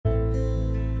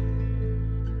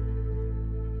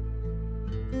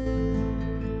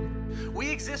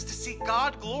exist to see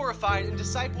God glorified and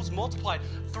disciples multiplied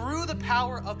through the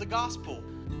power of the gospel.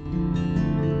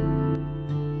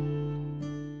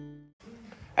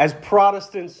 As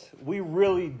Protestants, we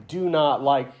really do not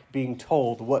like being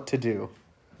told what to do.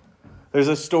 There's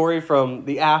a story from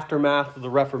the aftermath of the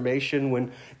Reformation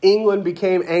when England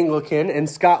became Anglican and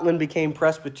Scotland became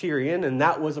Presbyterian, and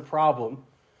that was a problem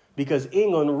because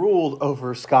England ruled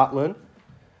over Scotland.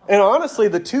 And honestly,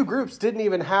 the two groups didn't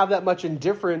even have that much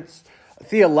indifference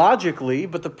theologically,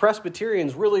 but the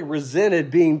Presbyterians really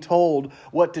resented being told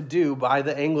what to do by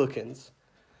the Anglicans.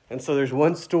 And so there's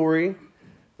one story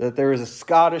that there was a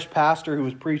Scottish pastor who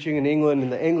was preaching in England,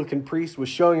 and the Anglican priest was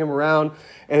showing him around,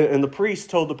 and the priest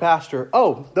told the pastor,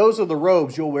 "Oh, those are the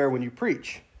robes you'll wear when you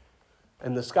preach."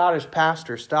 And the Scottish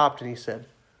pastor stopped and he said,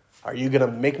 "Are you going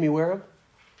to make me wear them?"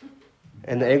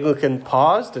 And the Anglican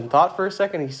paused and thought for a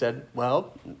second. He said,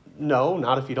 "Well, no,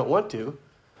 not if you don't want to."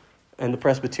 And the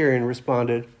Presbyterian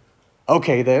responded,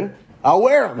 "Okay then, I'll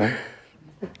wear them."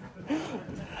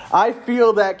 I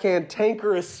feel that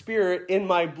cantankerous spirit in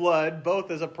my blood,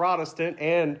 both as a Protestant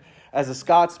and as a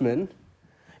Scotsman.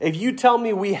 If you tell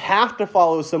me we have to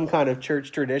follow some kind of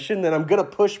church tradition, then I'm going to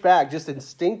push back just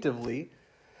instinctively.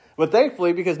 But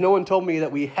thankfully, because no one told me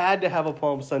that we had to have a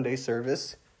Palm Sunday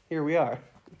service, here we are.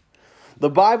 The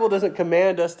Bible doesn't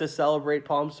command us to celebrate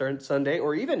Palm Sunday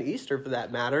or even Easter for that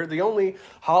matter. The only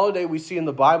holiday we see in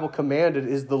the Bible commanded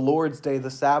is the Lord's Day, the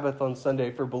Sabbath on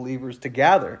Sunday for believers to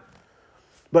gather.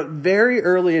 But very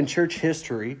early in church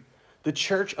history, the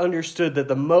church understood that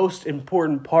the most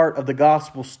important part of the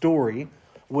gospel story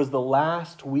was the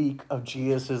last week of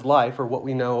Jesus' life, or what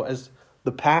we know as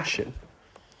the Passion.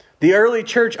 The early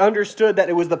church understood that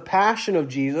it was the passion of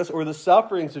Jesus, or the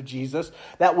sufferings of Jesus,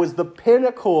 that was the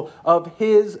pinnacle of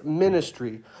his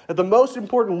ministry. That the most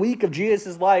important week of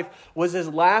Jesus' life was his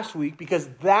last week, because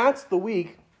that's the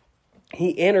week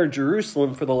he entered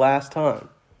Jerusalem for the last time.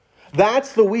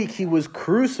 That's the week he was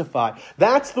crucified.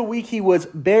 That's the week he was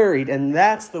buried. And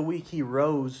that's the week he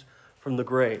rose from the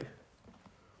grave.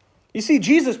 You see,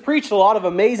 Jesus preached a lot of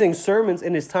amazing sermons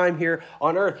in his time here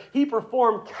on earth. He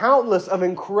performed countless of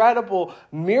incredible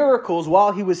miracles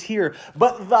while he was here.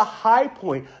 But the high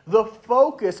point, the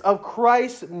focus of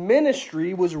Christ's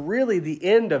ministry was really the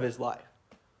end of his life.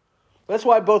 That's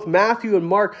why both Matthew and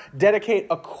Mark dedicate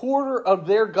a quarter of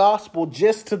their gospel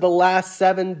just to the last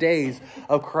 7 days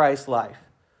of Christ's life.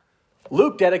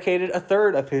 Luke dedicated a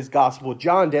third of his gospel.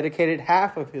 John dedicated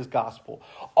half of his gospel.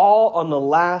 All on the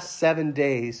last 7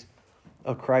 days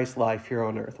of Christ's life here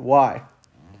on earth. Why?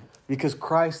 Because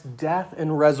Christ's death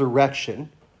and resurrection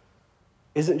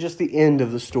isn't just the end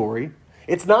of the story.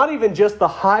 It's not even just the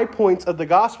high points of the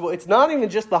gospel. It's not even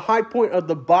just the high point of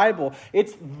the Bible.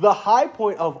 It's the high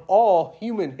point of all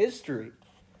human history.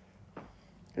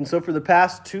 And so for the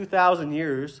past 2,000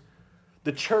 years,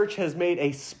 the church has made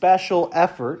a special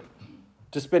effort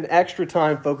to spend extra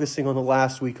time focusing on the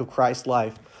last week of Christ's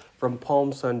life from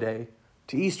Palm Sunday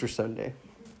to Easter Sunday.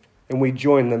 And we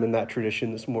join them in that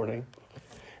tradition this morning.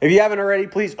 If you haven't already,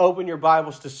 please open your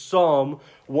Bibles to Psalm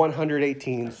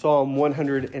 118. Psalm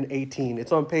 118.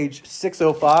 It's on page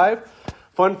 605.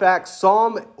 Fun fact,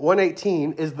 Psalm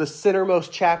 118 is the centermost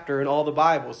chapter in all the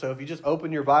Bible. So if you just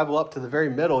open your Bible up to the very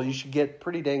middle, you should get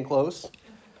pretty dang close.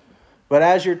 But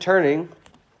as you're turning,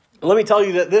 let me tell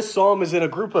you that this psalm is in a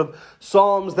group of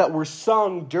psalms that were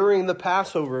sung during the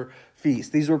Passover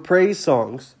feast. These were praise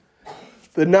songs.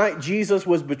 The night Jesus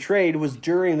was betrayed was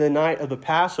during the night of the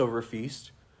Passover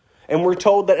feast. And we're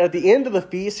told that at the end of the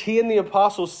feast, he and the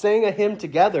apostles sang a hymn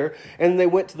together, and they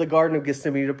went to the Garden of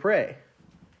Gethsemane to pray.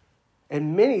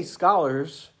 And many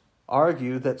scholars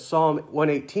argue that Psalm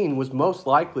 118 was most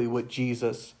likely what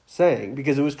Jesus sang,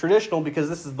 because it was traditional, because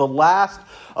this is the last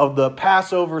of the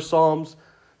Passover psalms.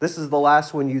 This is the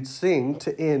last one you'd sing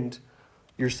to end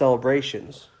your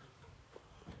celebrations.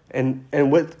 And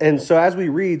so as we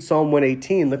read Psalm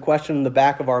 118, the question in the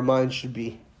back of our minds should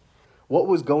be, what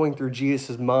was going through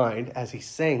Jesus' mind as he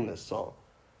sang this psalm?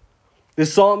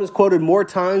 This psalm is quoted more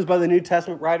times by the New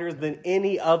Testament writers than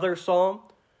any other psalm.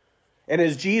 And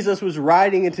as Jesus was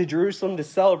riding into Jerusalem to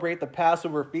celebrate the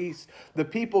Passover feast, the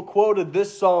people quoted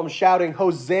this psalm shouting,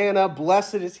 "Hosanna,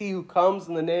 blessed is he who comes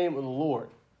in the name of the Lord."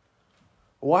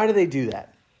 Why do they do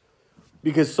that?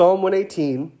 Because Psalm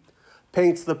 118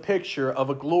 paints the picture of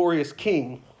a glorious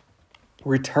king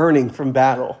returning from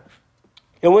battle.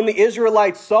 And when the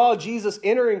Israelites saw Jesus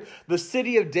entering the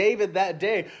city of David that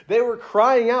day, they were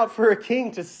crying out for a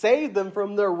king to save them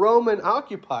from their Roman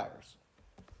occupiers.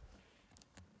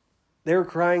 They were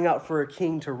crying out for a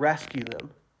king to rescue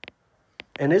them.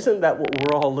 And isn't that what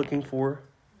we're all looking for?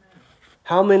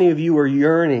 How many of you are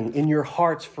yearning in your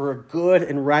hearts for a good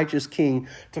and righteous king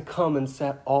to come and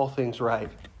set all things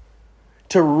right?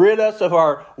 To rid us of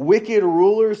our wicked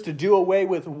rulers, to do away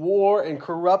with war and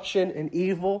corruption and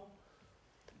evil?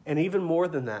 And even more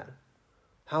than that,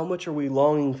 how much are we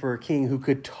longing for a king who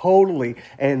could totally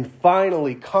and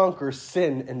finally conquer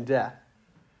sin and death?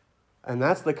 And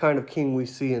that's the kind of king we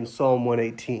see in Psalm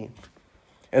 118.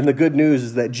 And the good news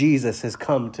is that Jesus has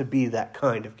come to be that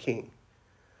kind of king.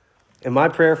 And my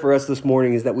prayer for us this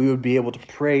morning is that we would be able to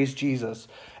praise Jesus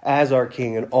as our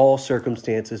king in all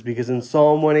circumstances, because in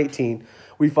Psalm 118,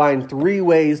 we find 3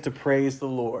 ways to praise the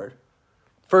Lord.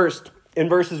 First, in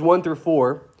verses 1 through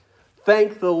 4,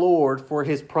 thank the Lord for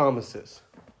his promises.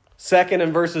 Second,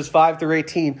 in verses 5 through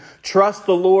 18, trust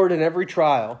the Lord in every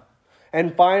trial.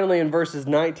 And finally, in verses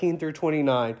 19 through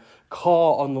 29,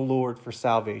 call on the Lord for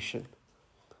salvation.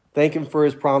 Thank him for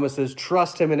his promises,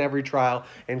 trust him in every trial,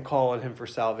 and call on him for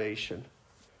salvation.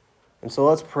 And so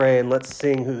let's pray and let's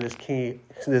sing who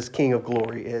this King of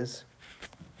glory is.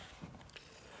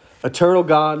 Eternal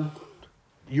God,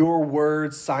 your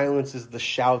word silences the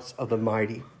shouts of the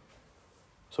mighty.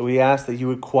 So we ask that you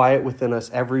would quiet within us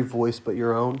every voice but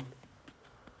your own.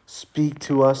 Speak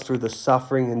to us through the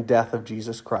suffering and death of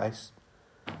Jesus Christ,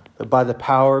 that by the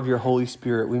power of your Holy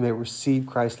Spirit we may receive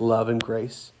Christ's love and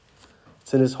grace.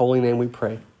 It's in his holy name we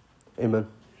pray. Amen.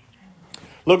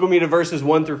 Look with me to verses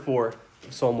 1 through 4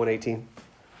 of Psalm 118.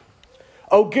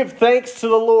 Oh, give thanks to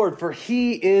the Lord, for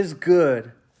he is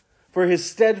good, for his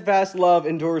steadfast love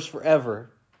endures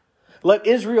forever. Let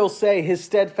Israel say his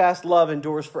steadfast love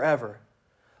endures forever.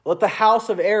 Let the house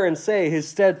of Aaron say his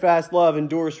steadfast love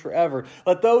endures forever.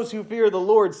 Let those who fear the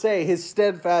Lord say his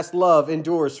steadfast love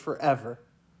endures forever.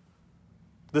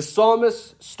 The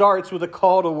psalmist starts with a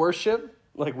call to worship,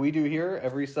 like we do here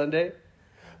every Sunday.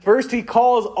 First, he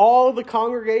calls all the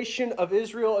congregation of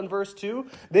Israel in verse 2.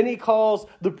 Then he calls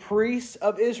the priests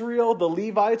of Israel, the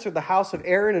Levites, or the house of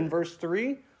Aaron in verse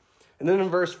 3. And then in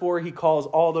verse 4, he calls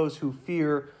all those who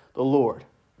fear the Lord.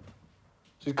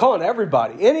 So he's calling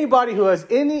everybody. Anybody who has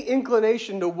any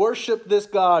inclination to worship this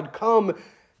God, come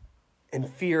and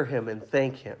fear him and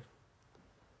thank him.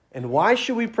 And why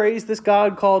should we praise this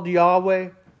God called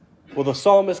Yahweh? Well, the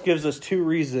psalmist gives us 2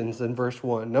 reasons in verse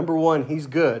 1. Number 1, he's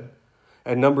good.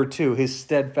 And number 2, his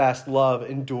steadfast love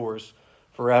endures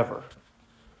forever.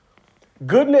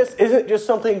 Goodness isn't just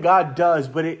something God does,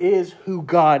 but it is who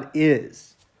God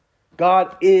is.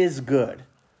 God is good.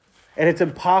 And it's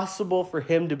impossible for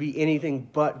him to be anything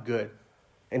but good.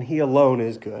 And he alone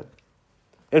is good.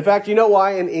 In fact, you know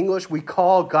why in English we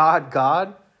call God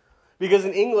God? Because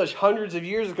in English, hundreds of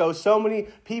years ago, so many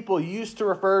people used to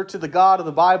refer to the God of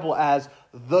the Bible as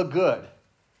the good.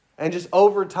 And just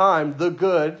over time, the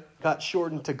good got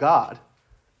shortened to God.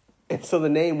 And so the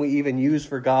name we even use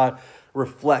for God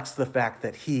reflects the fact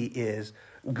that he is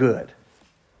good.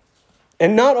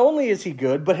 And not only is he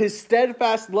good, but his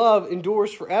steadfast love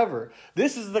endures forever.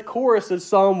 This is the chorus of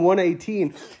Psalm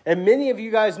 118. And many of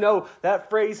you guys know that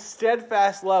phrase,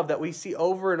 steadfast love, that we see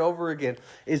over and over again,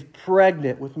 is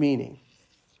pregnant with meaning.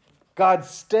 God's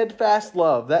steadfast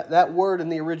love, that word in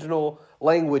the original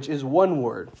language is one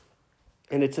word.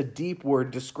 And it's a deep word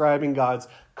describing God's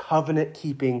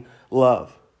covenant-keeping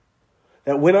love.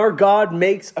 That when our God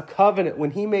makes a covenant, when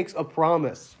he makes a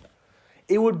promise,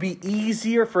 it would be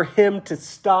easier for him to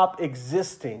stop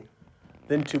existing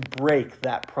than to break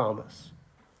that promise.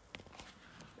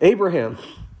 Abraham,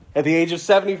 at the age of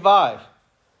 75,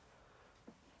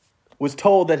 was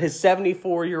told that his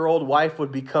 74-year-old wife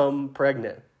would become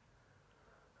pregnant.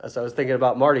 As I was thinking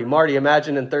about Marty. Marty,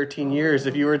 imagine in 13 years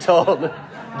if you were told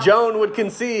Joan would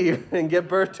conceive and give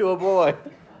birth to a boy.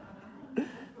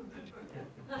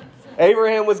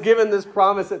 Abraham was given this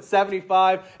promise at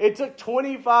 75. It took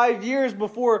 25 years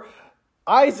before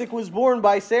Isaac was born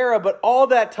by Sarah, but all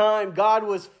that time, God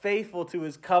was faithful to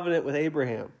his covenant with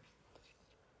Abraham.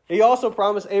 He also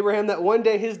promised Abraham that one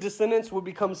day his descendants would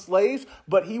become slaves,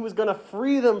 but he was going to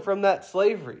free them from that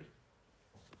slavery.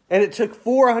 And it took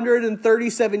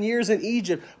 437 years in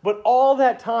Egypt, but all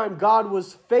that time, God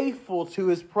was faithful to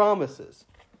his promises.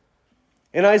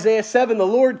 In Isaiah 7, the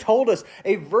Lord told us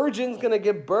a virgin's going to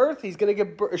give birth. She's going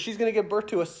to give birth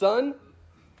to a son,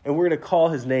 and we're going to call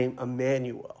his name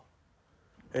Emmanuel.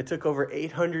 And it took over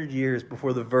 800 years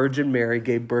before the Virgin Mary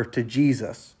gave birth to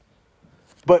Jesus.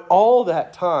 But all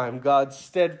that time, God's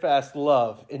steadfast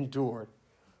love endured.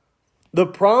 The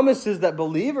promises that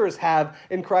believers have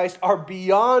in Christ are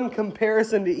beyond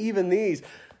comparison to even these.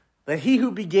 That he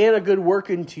who began a good work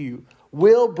into you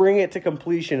will bring it to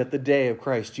completion at the day of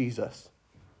Christ Jesus.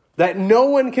 That no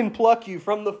one can pluck you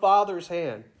from the Father's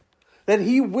hand. that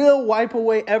he will wipe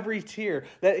away every tear,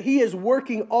 that he is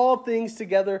working all things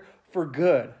together for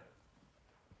good.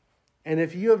 And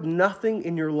if you have nothing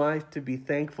in your life to be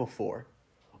thankful for,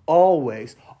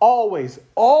 always, always,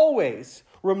 always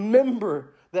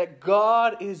remember that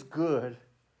God is good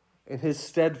and his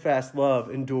steadfast love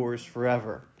endures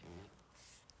forever.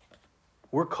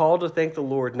 We're called to thank the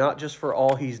Lord not just for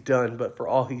all he's done, but for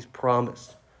all he's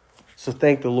promised. So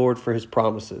thank the Lord for his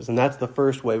promises. And that's the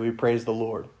first way we praise the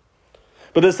Lord.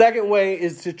 But the second way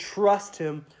is to trust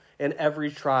him in every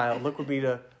trial. Look with me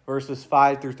to verses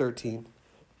 5 through 13.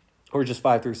 Or just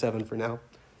 5 through 7 for now.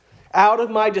 Out of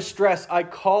my distress, I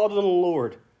called on the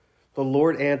Lord. The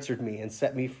Lord answered me and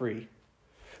set me free.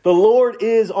 The Lord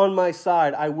is on my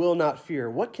side. I will not fear.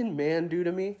 What can man do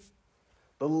to me?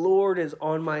 The Lord is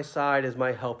on my side as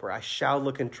my helper. I shall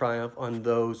look in triumph on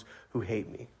those who hate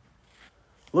me.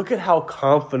 Look at how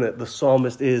confident the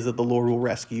psalmist is that the Lord will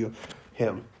rescue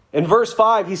him. In verse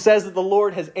 5, he says that the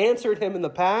Lord has answered him in the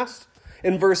past.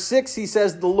 In verse 6, he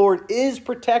says the Lord is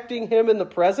protecting him in the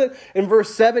present. In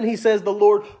verse 7, he says the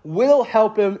Lord will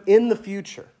help him in the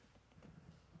future.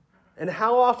 And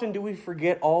how often do we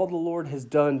forget all the Lord has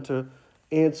done to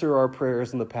answer our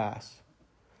prayers in the past?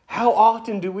 How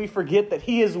often do we forget that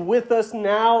he is with us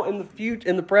now in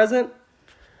the present?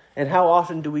 And how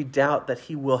often do we doubt that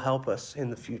he will help us in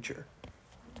the future?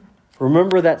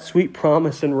 Remember that sweet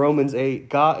promise in Romans 8.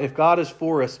 If God is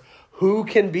for us, who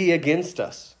can be against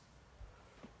us?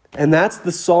 And that's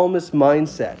the psalmist's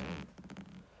mindset.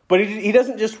 But he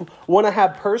doesn't just want to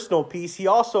have personal peace. He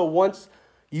also wants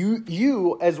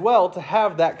you as well to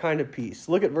have that kind of peace.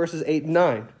 Look at verses 8 and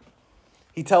 9.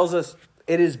 He tells us,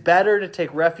 it is better to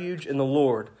take refuge in the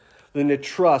Lord than to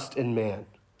trust in man.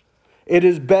 It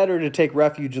is better to take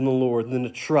refuge in the Lord than to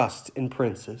trust in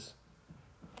princes.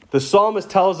 The psalmist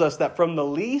tells us that from the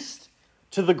least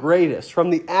to the greatest, from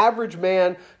the average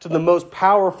man to the most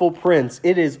powerful prince,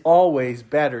 it is always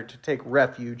better to take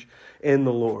refuge in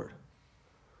the Lord.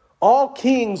 All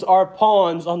kings are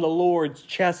pawns on the Lord's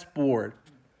chessboard.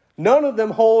 None of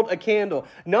them hold a candle.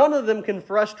 None of them can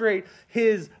frustrate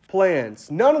his plans.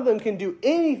 None of them can do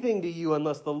anything to you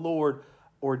unless the Lord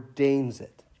ordains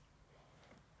it.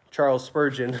 Charles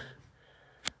Spurgeon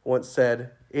once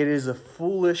said, "It is a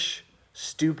foolish,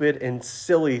 stupid, and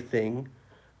silly thing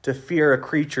to fear a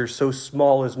creature so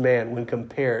small as man when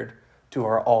compared to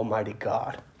our Almighty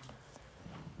God."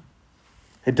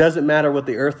 It doesn't matter what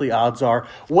the earthly odds are.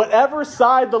 Whatever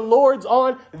side the Lord's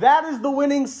on, that is the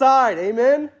winning side.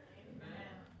 Amen?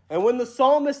 And when the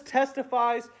psalmist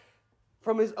testifies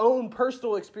from his own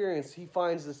personal experience, he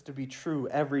finds this to be true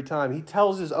every time. He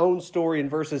tells his own story in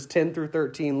verses 10 through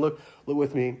 13. Look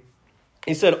with me.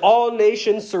 He said, all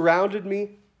nations surrounded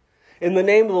me. In the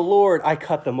name of the Lord, I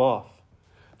cut them off.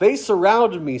 They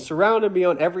surrounded me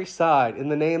on every side. In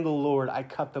the name of the Lord, I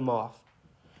cut them off.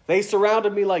 They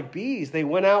surrounded me like bees. They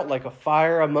went out like a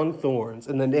fire among thorns.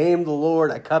 In the name of the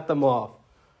Lord, I cut them off.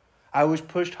 I was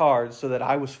pushed hard so that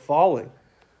I was falling,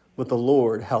 but the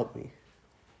Lord helped me.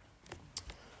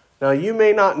 Now, you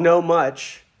may not know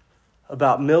much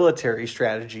about military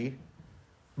strategy,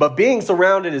 but being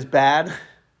surrounded is bad.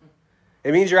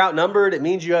 It means you're outnumbered. It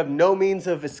means you have no means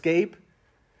of escape.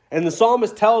 And the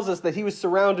psalmist tells us that he was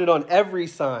surrounded on every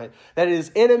side, that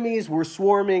his enemies were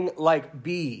swarming like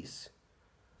bees.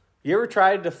 You ever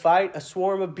tried to fight a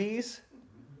swarm of bees?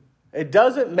 It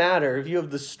doesn't matter if you have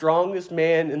the strongest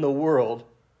man in the world.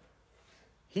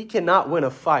 He cannot win a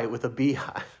fight with a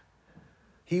beehive.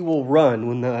 He will run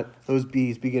when those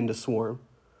bees begin to swarm.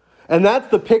 And that's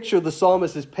the picture the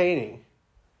psalmist is painting.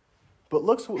 But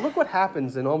look what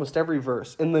happens in almost every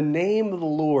verse. In the name of the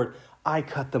Lord, I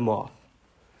cut them off.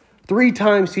 3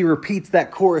 times he repeats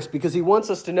that chorus because he wants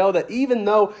us to know that even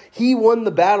though he won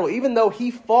the battle, even though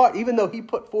he fought, even though he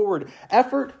put forward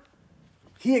effort,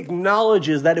 he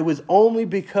acknowledges that it was only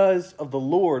because of the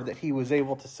Lord that he was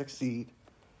able to succeed.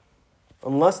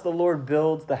 Unless the Lord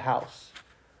builds the house,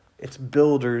 its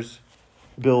builders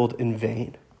build in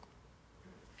vain.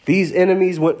 These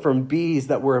enemies went from bees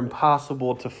that were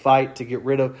impossible to fight, to get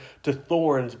rid of, to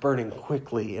thorns burning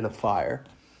quickly in a fire.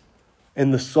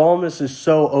 And the psalmist is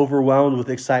so overwhelmed with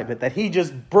excitement that he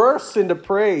just bursts into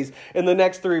praise in the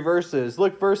next 3 verses.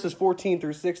 Look, verses 14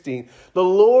 through 16. The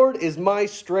Lord is my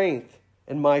strength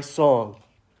and my song.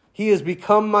 He has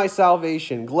become my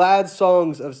salvation. Glad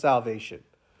songs of salvation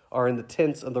are in the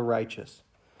tents of the righteous.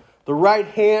 The right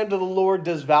hand of the Lord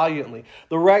does valiantly.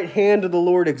 The right hand of the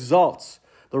Lord exalts.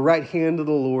 The right hand of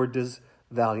the Lord does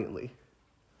valiantly.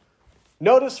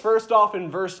 Notice first off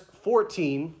in verse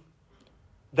 14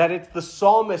 that it's the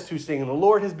psalmist who's singing. The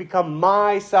Lord has become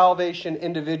my salvation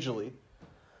individually.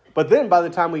 But then by the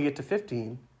time we get to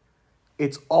 15,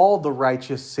 it's all the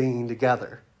righteous singing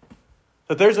together.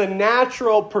 That there's a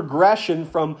natural progression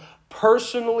from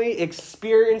personally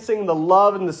experiencing the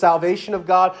love and the salvation of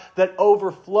God that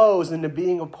overflows into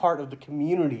being a part of the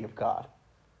community of God.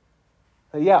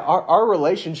 Yeah, our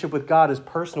relationship with God is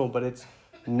personal, but it's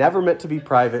never meant to be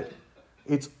private.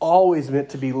 It's always meant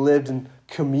to be lived in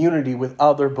community with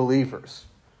other believers.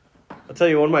 I'll tell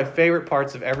you, one of my favorite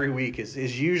parts of every week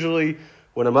is usually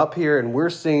when I'm up here and we're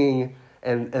singing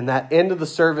and that end of the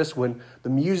service when the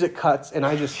music cuts and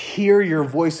I just hear your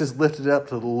voices lifted up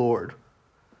to the Lord.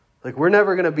 Like, we're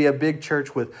never going to be a big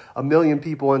church with 1 million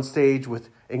people on stage with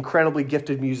incredibly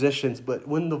gifted musicians, but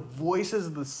when the voices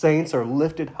of the saints are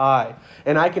lifted high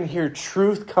and I can hear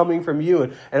truth coming from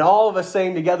you and all of us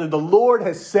saying together, the Lord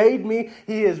has saved me,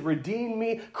 He has redeemed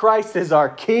me, Christ is our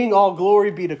King, all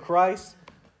glory be to Christ.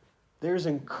 There's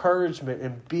encouragement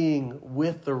in being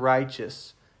with the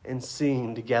righteous and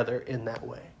singing together in that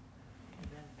way.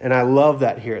 And I love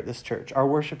that here at this church. Our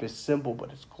worship is simple,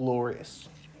 but it's glorious.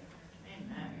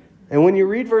 And when you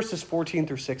read verses 14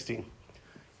 through 16,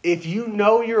 if you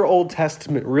know your Old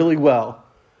Testament really well,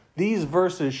 these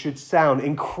verses should sound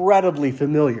incredibly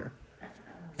familiar.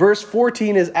 Verse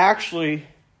 14 is actually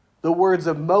the words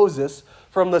of Moses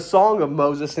from the Song of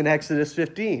Moses in Exodus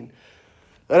 15.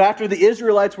 That after the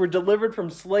Israelites were delivered from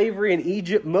slavery in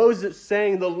Egypt, Moses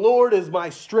sang, "The Lord is my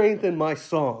strength and my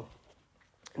song."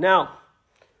 Now,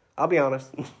 I'll be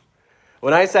honest.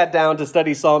 When I sat down to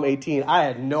study Psalm 18, I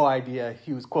had no idea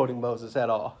he was quoting Moses at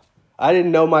all. I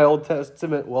didn't know my Old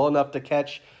Testament well enough to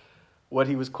catch what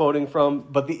he was quoting from,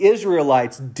 but the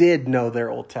Israelites did know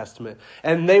their Old Testament,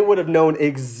 and they would have known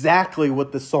exactly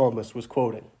what the psalmist was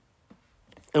quoting.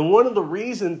 And one of the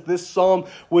reasons this psalm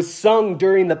was sung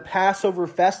during the Passover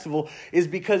festival is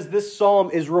because this psalm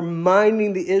is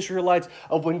reminding the Israelites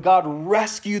of when God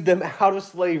rescued them out of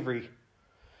slavery.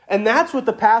 And that's what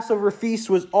the Passover feast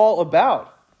was all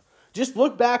about. Just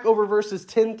look back over verses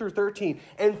 10 through 13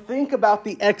 and think about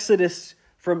the Exodus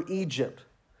from Egypt.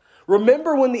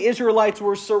 Remember when the Israelites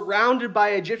were surrounded by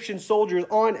Egyptian soldiers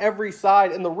on every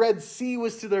side and the Red Sea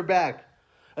was to their back.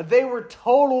 They were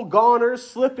total goners,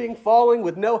 slipping, falling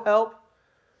with no help.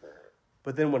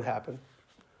 But then what happened?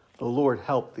 The Lord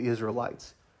helped the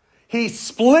Israelites. He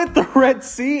split the Red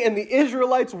Sea and the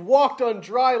Israelites walked on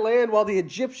dry land while the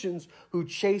Egyptians who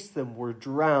chased them were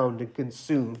drowned and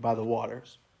consumed by the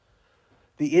waters.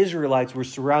 The Israelites were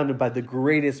surrounded by the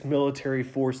greatest military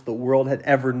force the world had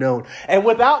ever known. And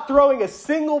without throwing a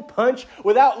single punch,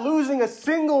 without losing a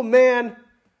single man,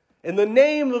 in the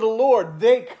name of the Lord,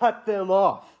 they cut them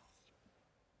off.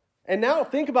 And now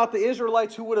think about the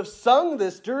Israelites who would have sung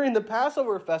this during the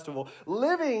Passover festival,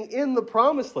 living in the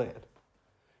Promised Land.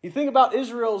 You think about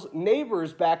Israel's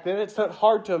neighbors back then, it's not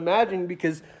hard to imagine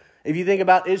because if you think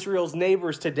about Israel's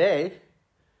neighbors today,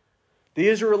 the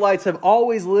Israelites have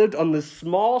always lived on this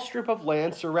small strip of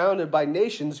land surrounded by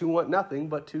nations who want nothing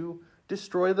but to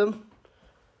destroy them.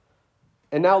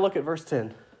 And now look at verse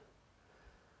 10.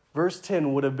 Verse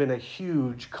 10 would have been a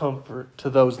huge comfort to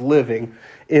those living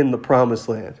in the Promised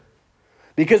Land.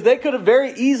 Because they could have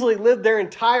very easily lived their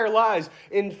entire lives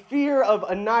in fear of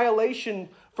annihilation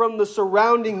from the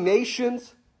surrounding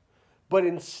nations. But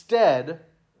instead,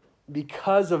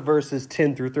 because of verses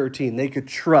 10 through 13, they could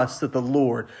trust that the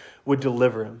Lord would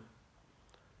deliver him.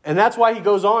 And that's why he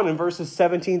goes on in verses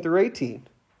 17 through 18.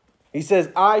 He says,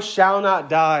 "I shall not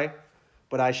die,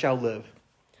 but I shall live,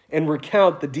 and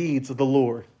recount the deeds of the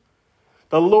Lord.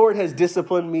 The Lord has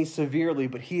disciplined me severely,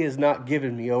 but he has not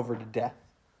given me over to death."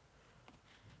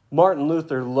 Martin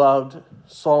Luther loved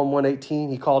Psalm 118.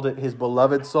 He called it his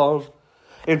beloved psalm.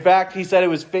 In fact, he said it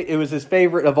was his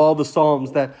favorite of all the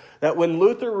psalms, that when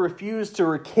Luther refused to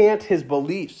recant his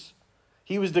beliefs,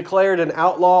 he was declared an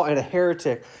outlaw and a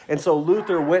heretic. And so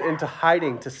Luther went into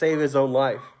hiding to save his own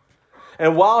life.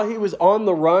 And while he was on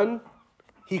the run,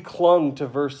 he clung to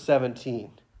verse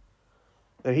 17.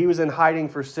 That he was in hiding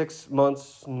for 6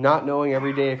 months, not knowing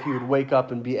every day if he would wake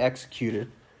up and be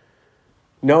executed.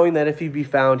 Knowing that if he'd be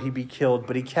found, he'd be killed.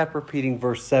 But he kept repeating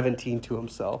verse 17 to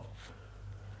himself.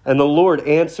 And the Lord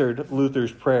answered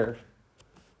Luther's prayer.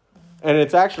 And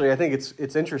it's actually, I think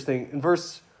it's interesting. In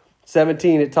verse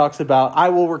 17, it talks about, "I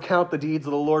will recount the deeds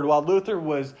of the Lord." While Luther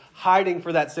was hiding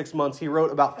for that 6 months, he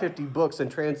wrote about 50 books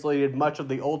and translated much of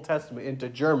the Old Testament into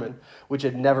German, which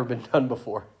had never been done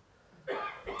before.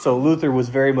 So Luther was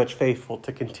very much faithful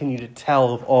to continue to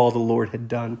tell of all the Lord had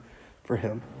done for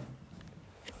him.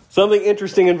 Something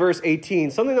interesting in verse 18,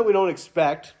 something that we don't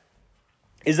expect,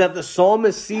 is that the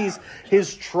psalmist sees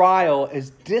his trial as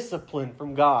discipline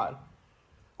from God.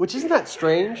 Which, isn't that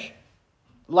strange?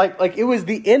 like it was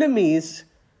the enemies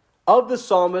of the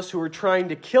psalmist who were trying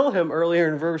to kill him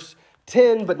earlier in verse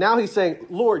 10, but now he's saying,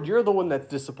 Lord, you're the one that's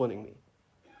disciplining me.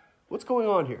 What's going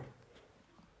on here?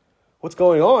 What's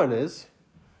going on is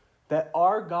that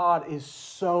our God is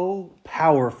so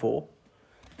powerful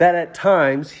that at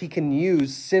times he can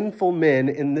use sinful men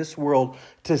in this world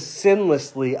to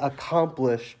sinlessly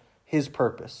accomplish his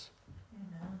purpose.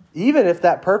 Even if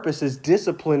that purpose is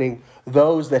disciplining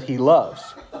those that he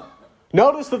loves.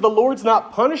 Notice that the Lord's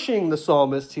not punishing the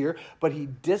psalmist here, but he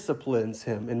disciplines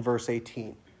him in verse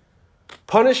 18.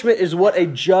 Punishment is what a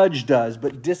judge does,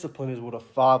 but discipline is what a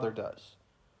father does.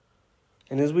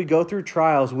 And as we go through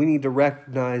trials, we need to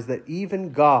recognize that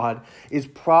even God is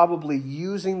probably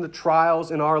using the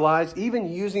trials in our lives, even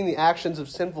using the actions of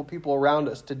sinful people around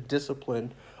us to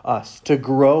discipline us, to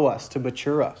grow us, to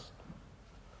mature us.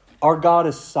 Our God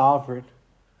is sovereign.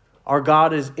 Our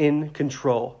God is in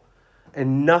control.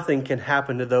 And nothing can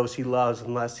happen to those he loves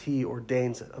unless he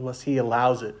ordains it, unless he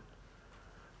allows it.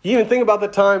 You even think about the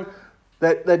time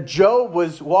that Job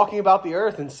was walking about the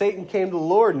earth and Satan came to the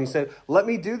Lord and he said, let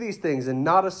me do these things. And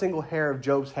not a single hair of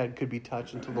Job's head could be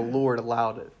touched until the Lord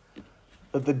allowed it.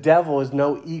 That the devil is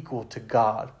no equal to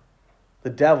God. The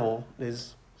devil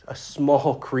is a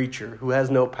small creature who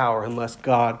has no power unless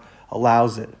God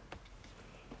allows it.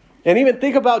 And even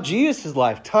think about Jesus'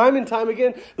 life. Time and time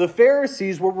again, the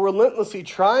Pharisees were relentlessly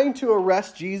trying to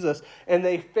arrest Jesus, and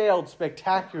they failed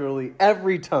spectacularly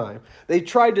every time. They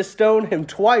tried to stone him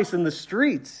twice in the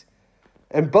streets,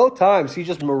 and both times he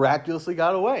just miraculously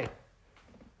got away.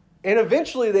 And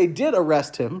eventually they did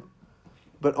arrest him,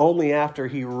 but only after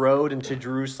he rode into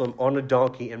Jerusalem on a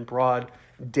donkey in broad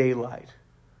daylight,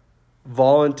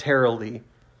 voluntarily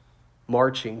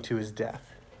marching to his death.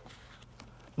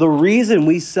 The reason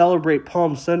we celebrate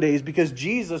Palm Sunday is because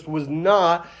Jesus was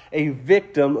not a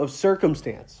victim of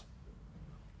circumstance.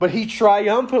 But he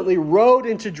triumphantly rode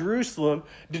into Jerusalem,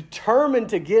 determined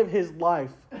to give his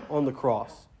life on the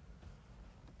cross.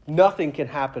 Nothing can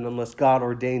happen unless God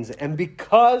ordains it. And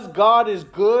because God is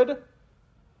good,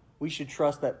 we should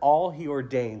trust that all he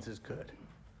ordains is good.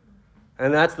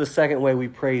 And that's the second way we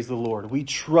praise the Lord. We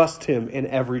trust him in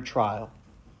every trial.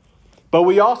 But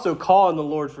we also call on the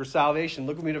Lord for salvation.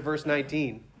 Look with me to verse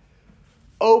 19.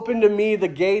 Open to me the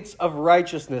gates of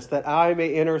righteousness, that I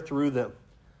may enter through them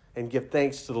and give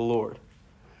thanks to the Lord.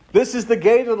 This is the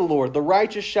gate of the Lord. The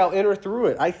righteous shall enter through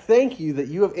it. I thank you that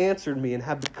you have answered me and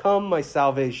have become my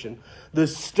salvation. The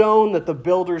stone that the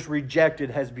builders rejected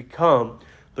has become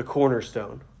the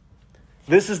cornerstone.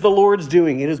 This is the Lord's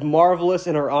doing. It is marvelous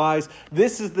in our eyes.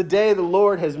 This is the day the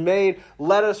Lord has made.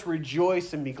 Let us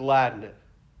rejoice and be glad in it.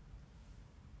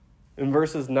 In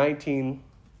verses 19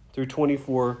 through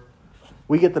 24,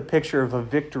 we get the picture of a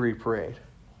victory parade.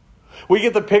 We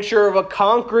get the picture of a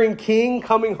conquering king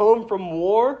coming home from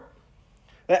war.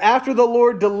 That after the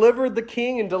Lord delivered the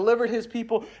king and delivered his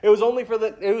people, it was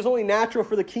only natural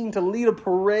for the king to lead a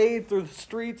parade through the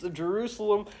streets of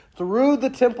Jerusalem, through the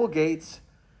temple gates,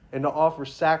 and to offer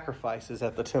sacrifices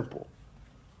at the temple.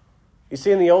 You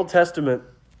see, in the Old Testament,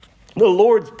 the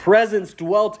Lord's presence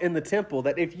dwelt in the temple,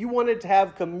 that if you wanted to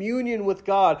have communion with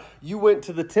God, you went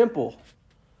to the temple.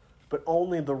 But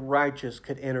only the righteous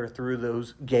could enter through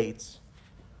those gates.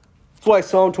 That's why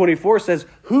Psalm 24 says,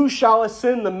 who shall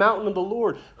ascend the mountain of the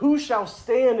Lord? Who shall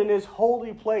stand in his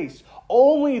holy place?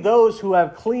 Only those who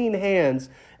have clean hands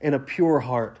and a pure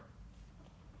heart.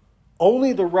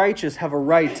 Only the righteous have a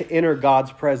right to enter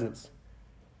God's presence.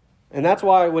 And that's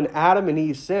why when Adam and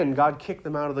Eve sinned, God kicked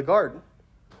them out of the garden.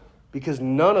 Because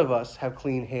none of us have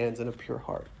clean hands and a pure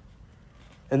heart.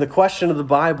 And the question of the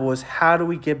Bible is, how do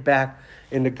we get back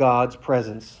into God's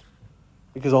presence?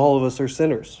 Because all of us are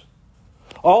sinners.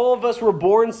 All of us were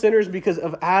born sinners because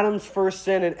of Adam's first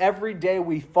sin, and every day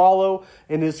we follow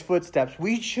in his footsteps.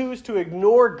 We choose to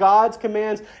ignore God's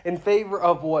commands in favor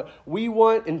of what we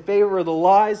want, in favor of the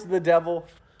lies of the devil.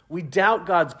 We doubt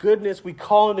God's goodness. We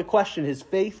call into question his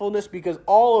faithfulness because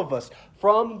all of us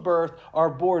from birth are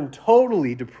born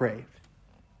totally depraved.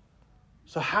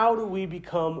 So how do we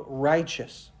become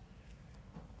righteous?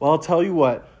 Well, I'll tell you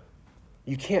what,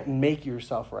 you can't make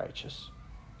yourself righteous.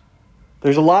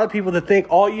 There's a lot of people that think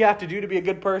all you have to do to be a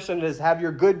good person is have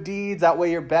your good deeds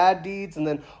outweigh your bad deeds, and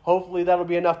then hopefully that'll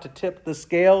be enough to tip the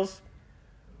scales.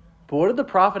 But what did the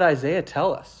prophet Isaiah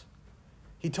tell us?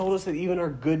 He told us that even our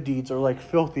good deeds are like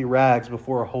filthy rags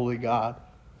before a holy God.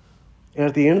 And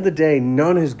at the end of the day,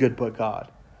 none is good but God.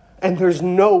 And there's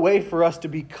no way for us to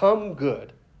become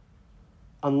good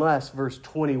unless verse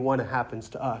 21 happens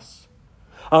to us.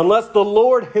 Unless the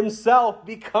Lord himself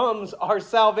becomes our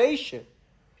salvation.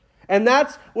 And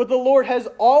that's what the Lord has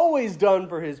always done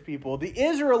for his people. The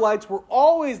Israelites were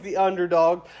always the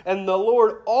underdog, and the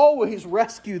Lord always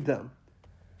rescued them.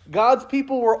 God's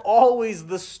people were always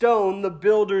the stone the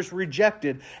builders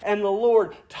rejected. And the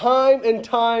Lord, time and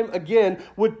time again,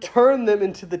 would turn them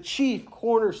into the chief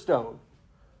cornerstone.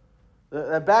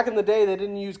 Back in the day, they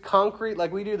didn't use concrete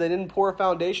like we do. They didn't pour a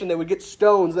foundation. They would get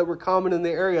stones that were common in the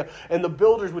area. And the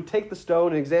builders would take the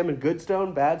stone and examine good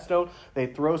stone, bad stone.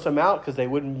 They'd throw some out because they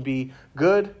wouldn't be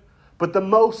good. But the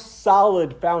most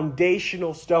solid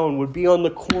foundational stone would be on the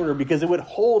corner because it would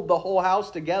hold the whole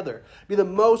house together. Be the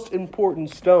most important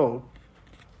stone.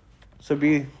 So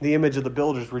be the image of the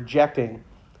builders rejecting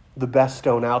the best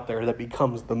stone out there that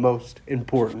becomes the most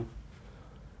important.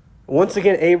 Once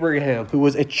again, Abraham, who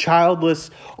was a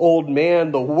childless old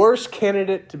man, the worst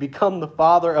candidate to become the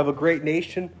father of a great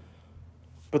nation,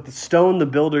 but the stone the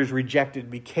builders rejected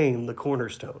became the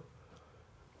cornerstone.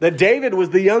 That David was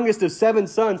the youngest of 7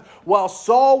 sons, while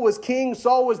Saul was king.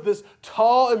 Saul was this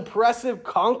tall, impressive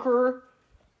conqueror.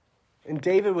 And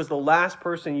David was the last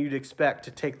person you'd expect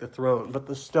to take the throne, but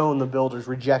the stone the builders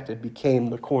rejected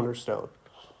became the cornerstone.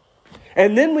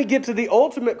 And then we get to the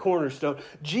ultimate cornerstone,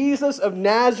 Jesus of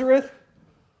Nazareth,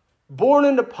 born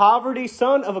into poverty,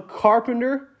 son of a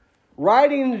carpenter,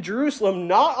 riding into Jerusalem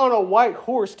not on a white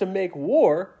horse to make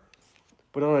war,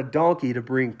 but on a donkey to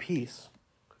bring peace.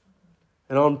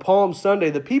 And on Palm Sunday,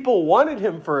 the people wanted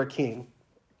him for a king,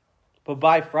 but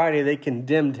by Friday they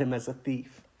condemned him as a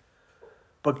thief.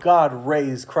 But God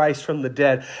raised Christ from the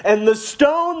dead, and the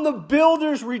stone the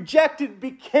builders rejected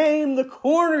became the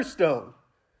cornerstone.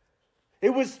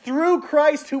 It was through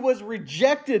Christ, who was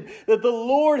rejected, that the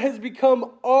Lord has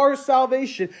become our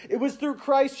salvation. It was through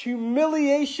Christ's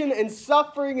humiliation and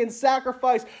suffering and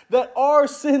sacrifice that our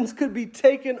sins could be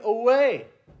taken away.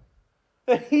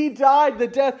 That he died the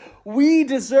death we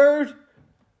deserved,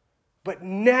 but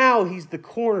now he's the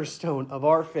cornerstone of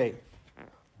our faith.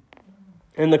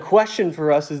 And the question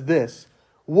for us is this: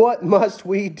 what must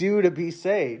we do to be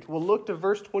saved? Well, look to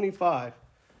verse 25.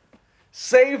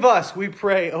 Save us, we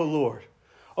pray, O Lord.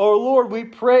 O Lord, we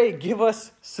pray, give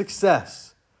us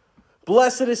success.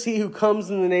 Blessed is he who comes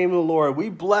in the name of the Lord. We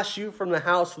bless you from the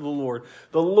house of the Lord.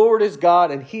 The Lord is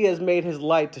God, and he has made his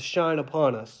light to shine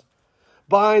upon us.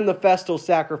 Bind the festal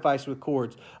sacrifice with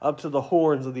cords up to the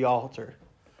horns of the altar.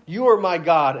 You are my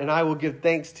God, and I will give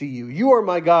thanks to you. You are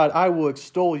my God, I will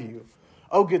extol you.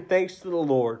 Oh, give thanks to the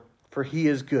Lord, for he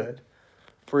is good,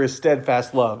 for his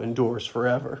steadfast love endures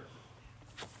forever.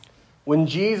 When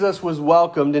Jesus was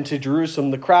welcomed into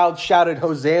Jerusalem, the crowd shouted,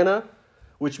 Hosanna,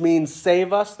 which means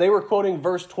save us. They were quoting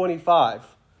verse 25.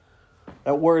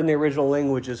 That word in the original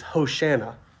language is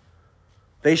Hosanna.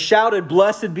 They shouted,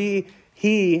 blessed be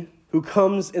he who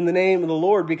comes in the name of the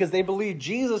Lord, because they believed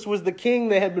Jesus was the king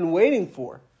they had been waiting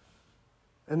for.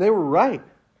 And they were right.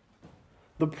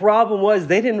 The problem was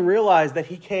they didn't realize that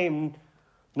he came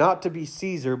not to be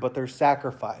Caesar, but their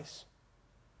sacrifice.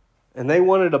 And they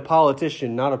wanted a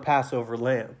politician, not a Passover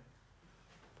lamb.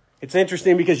 It's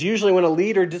interesting because usually when a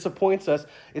leader disappoints us,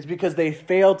 it's because they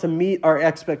fail to meet our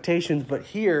expectations. But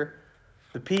here,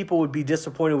 the people would be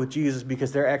disappointed with Jesus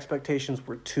because their expectations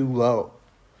were too low.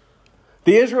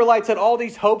 The Israelites had all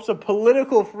these hopes of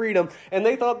political freedom, and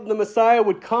they thought the Messiah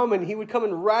would come, and he would come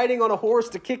in riding on a horse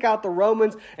to kick out the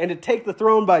Romans and to take the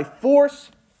throne by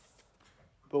force.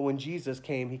 But when Jesus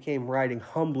came, he came riding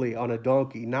humbly on a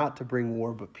donkey, not to bring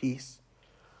war, but peace.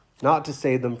 Not to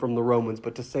save them from the Romans,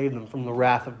 but to save them from the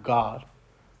wrath of God.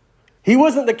 He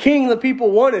wasn't the king the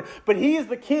people wanted, but he is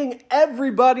the king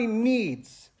everybody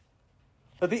needs.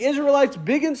 But the Israelites'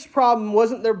 biggest problem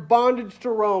wasn't their bondage to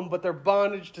Rome, but their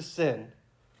bondage to sin.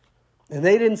 And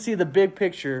they didn't see the big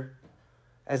picture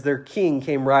as their king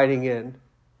came riding in,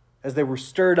 as they were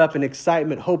stirred up in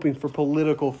excitement, hoping for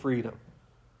political freedom.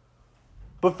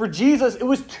 But for Jesus, it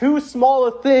was too small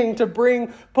a thing to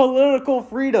bring political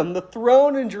freedom. The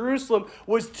throne in Jerusalem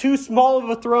was too small of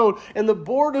a throne, and the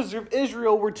borders of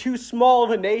Israel were too small of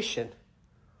a nation.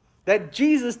 That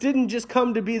Jesus didn't just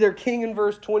come to be their king in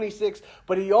verse 26,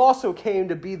 but he also came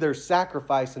to be their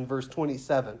sacrifice in verse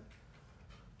 27.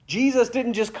 Jesus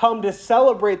didn't just come to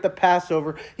celebrate the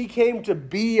Passover, he came to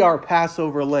be our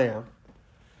Passover lamb.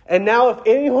 And now if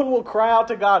anyone will cry out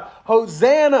to God,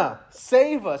 Hosanna,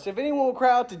 save us. If anyone will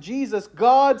cry out to Jesus,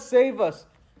 God, save us,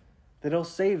 then he'll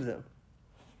save them.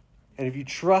 And if you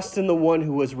trust in the one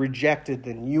who was rejected,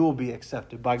 then you will be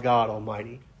accepted by God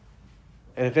Almighty.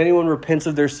 And if anyone repents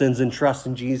of their sins and trusts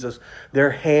in Jesus, their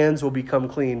hands will become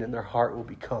clean and their heart will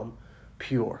become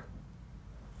pure.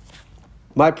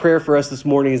 My prayer for us this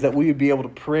morning is that we would be able to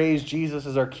praise Jesus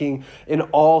as our King in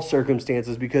all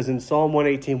circumstances, because in Psalm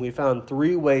 118 we found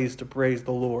 3 ways to praise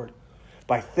the Lord: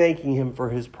 by thanking him for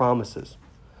his promises,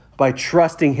 by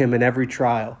trusting him in every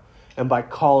trial, and by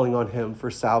calling on him for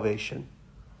salvation.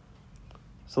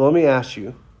 So let me ask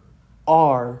you,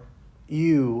 are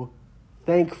you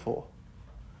thankful?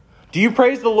 Do you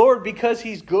praise the Lord because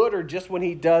he's good, or just when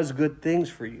he does good things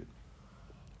for you?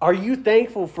 Are you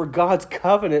thankful for God's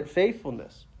covenant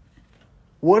faithfulness?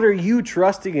 What are you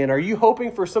trusting in? Are you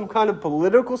hoping for some kind of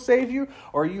political savior,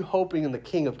 or are you hoping in the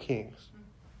King of Kings?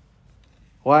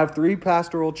 Well, I have 3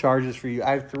 pastoral charges for you.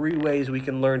 I have 3 ways we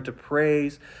can learn to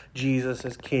praise Jesus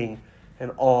as King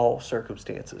in all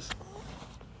circumstances.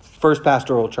 First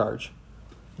pastoral charge: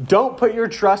 don't put your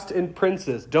trust in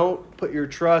princes. Don't put your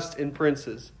trust in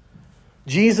princes.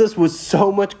 Jesus was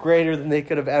so much greater than they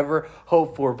could have ever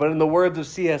hoped for. But in the words of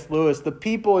C.S. Lewis, the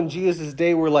people in Jesus'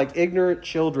 day were like ignorant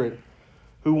children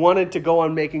who wanted to go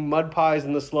on making mud pies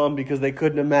in the slum because they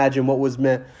couldn't imagine what was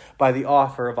meant by the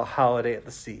offer of a holiday at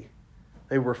the sea.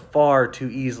 They were far too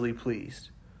easily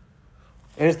pleased.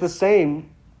 And it's the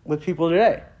same with people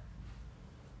today.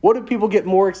 What do people get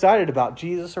more excited about,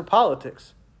 Jesus or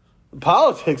politics?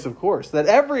 Politics, of course. That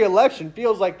every election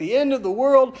feels like the end of the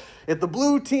world. If the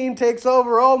blue team takes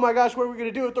over, oh my gosh, what are we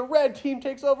going to do? If the red team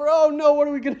takes over, oh no, what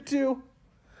are we going to do?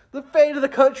 The fate of the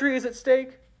country is at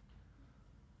stake.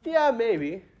 Yeah,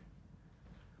 maybe.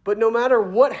 But no matter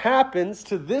what happens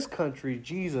to this country,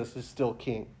 Jesus is still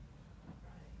king.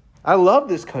 I love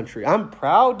this country. I'm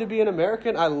proud to be an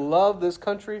American. I love this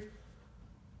country.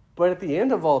 But at the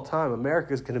end of all time,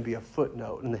 America is going to be a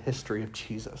footnote in the history of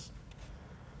Jesus.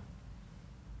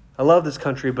 I love this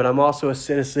country, but I'm also a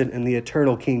citizen in the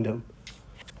eternal kingdom.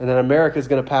 And that America is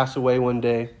going to pass away one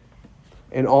day,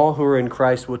 and all who are in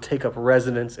Christ will take up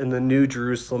residence in the new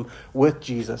Jerusalem with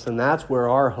Jesus. And that's where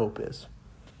our hope is.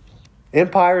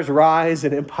 Empires rise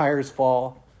and empires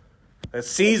fall.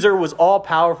 Caesar was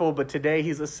all-powerful, but today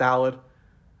he's a salad.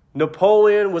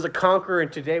 Napoleon was a conqueror,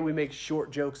 and today we make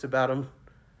short jokes about him.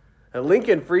 And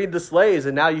Lincoln freed the slaves,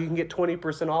 and now you can get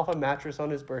 20% off a mattress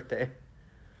on his birthday.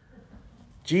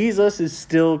 Jesus is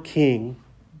still king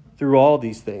through all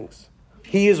these things.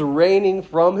 He is reigning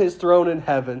from his throne in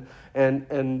heaven.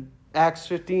 And Acts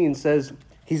 15 says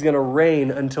he's going to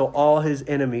reign until all his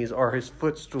enemies are his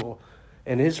footstool.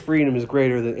 And his freedom is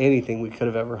greater than anything we could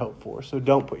have ever hoped for. So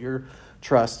don't put your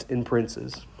trust in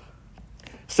princes.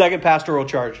 Second pastoral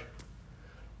charge: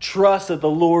 trust that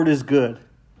the Lord is good,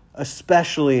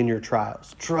 especially in your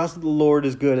trials. Trust that the Lord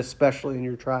is good, especially in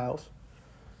your trials.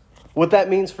 What that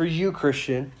means for you,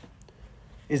 Christian,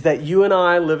 is that you and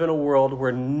I live in a world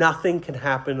where nothing can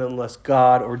happen unless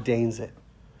God ordains it.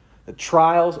 The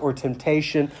trials or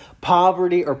temptation,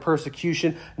 poverty or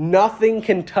persecution, nothing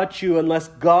can touch you unless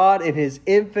God in his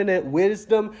infinite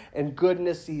wisdom and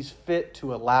goodness sees fit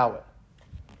to allow it.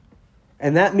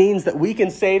 And that means that we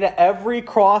can say to every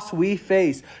cross we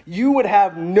face, you would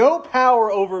have no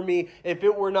power over me if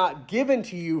it were not given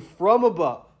to you from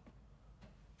above.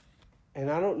 And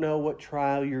I don't know what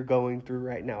trial you're going through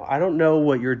right now. I don't know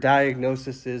what your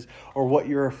diagnosis is or what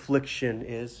your affliction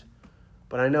is.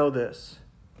 But I know this: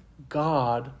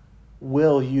 God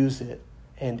will use it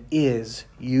and is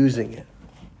using it.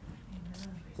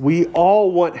 We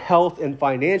all want health and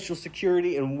financial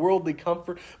security and worldly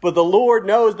comfort, but the Lord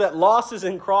knows that losses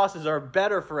and crosses are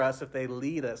better for us if they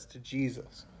lead us to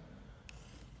Jesus.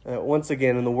 Once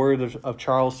again, in the words of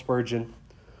Charles Spurgeon,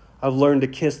 I've learned to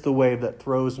kiss the wave that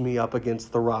throws me up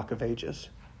against the rock of ages.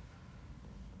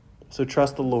 So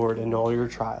trust the Lord in all your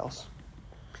trials.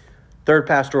 Third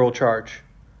pastoral charge: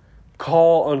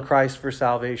 call on Christ for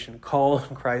salvation. Call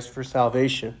on Christ for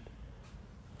salvation.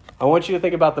 I want you to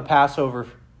think about the Passover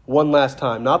one last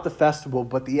time. Not the festival,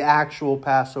 but the actual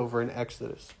Passover in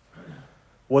Exodus.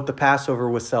 What the Passover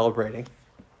was celebrating.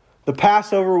 The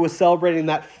Passover was celebrating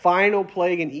that final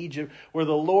plague in Egypt where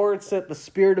the Lord sent the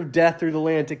spirit of death through the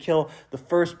land to kill the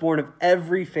firstborn of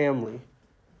every family. It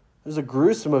was a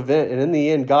gruesome event, and in the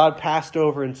end, God passed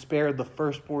over and spared the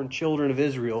firstborn children of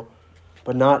Israel,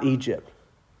 but not Egypt.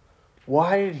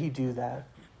 Why did he do that?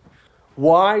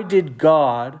 Why did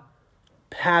God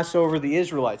pass over the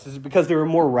Israelites? Is it because they were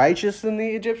more righteous than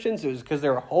the Egyptians? Is it because they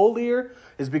were holier?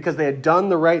 Is it because they had done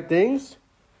the right things?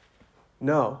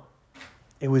 No.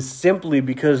 It was simply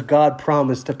because God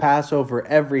promised to pass over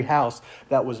every house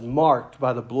that was marked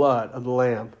by the blood of the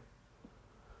Lamb.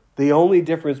 The only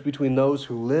difference between those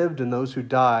who lived and those who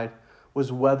died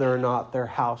was whether or not their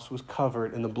house was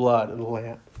covered in the blood of the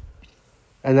Lamb.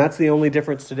 And that's the only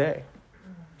difference today.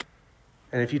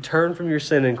 And if you turn from your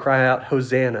sin and cry out,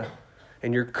 Hosanna,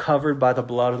 and you're covered by the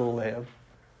blood of the Lamb,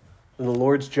 and the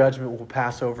Lord's judgment will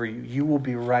pass over you. You will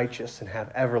be righteous and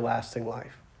have everlasting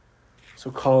life. So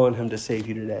call on him to save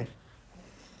you today.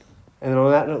 And then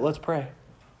on that note, let's pray.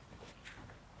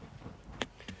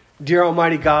 Dear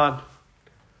Almighty God,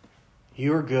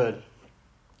 you are good,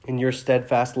 and your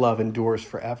steadfast love endures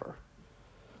forever.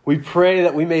 We pray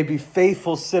that we may be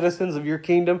faithful citizens of your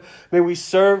kingdom. May we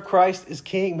serve Christ as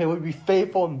King. May we be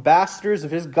faithful ambassadors of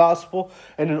his gospel.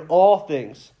 And in all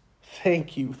things,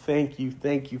 thank you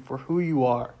for who you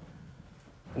are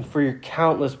and for your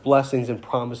countless blessings and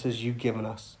promises you've given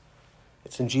us.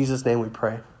 It's in Jesus' name we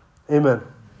pray. Amen.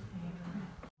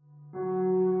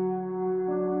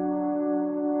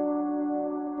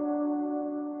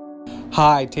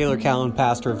 Hi, Taylor Callen,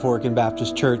 pastor of Hourican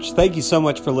Baptist Church. Thank you so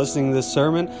much for listening to this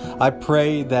sermon. I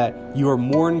pray that you are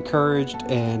more encouraged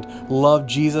and love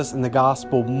Jesus and the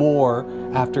gospel more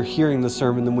after hearing the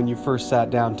sermon than when you first sat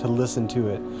down to listen to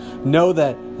it. Know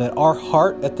that our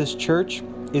heart at this church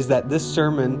is that this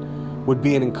sermon would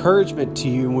be an encouragement to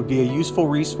you and would be a useful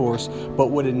resource,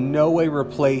 but would in no way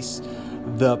replace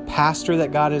the pastor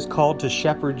that God has called to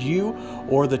shepherd you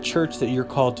or the church that you're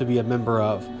called to be a member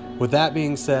of. With that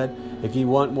being said, if you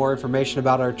want more information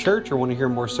about our church or want to hear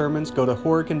more sermons, go to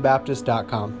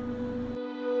houricanbaptist.com.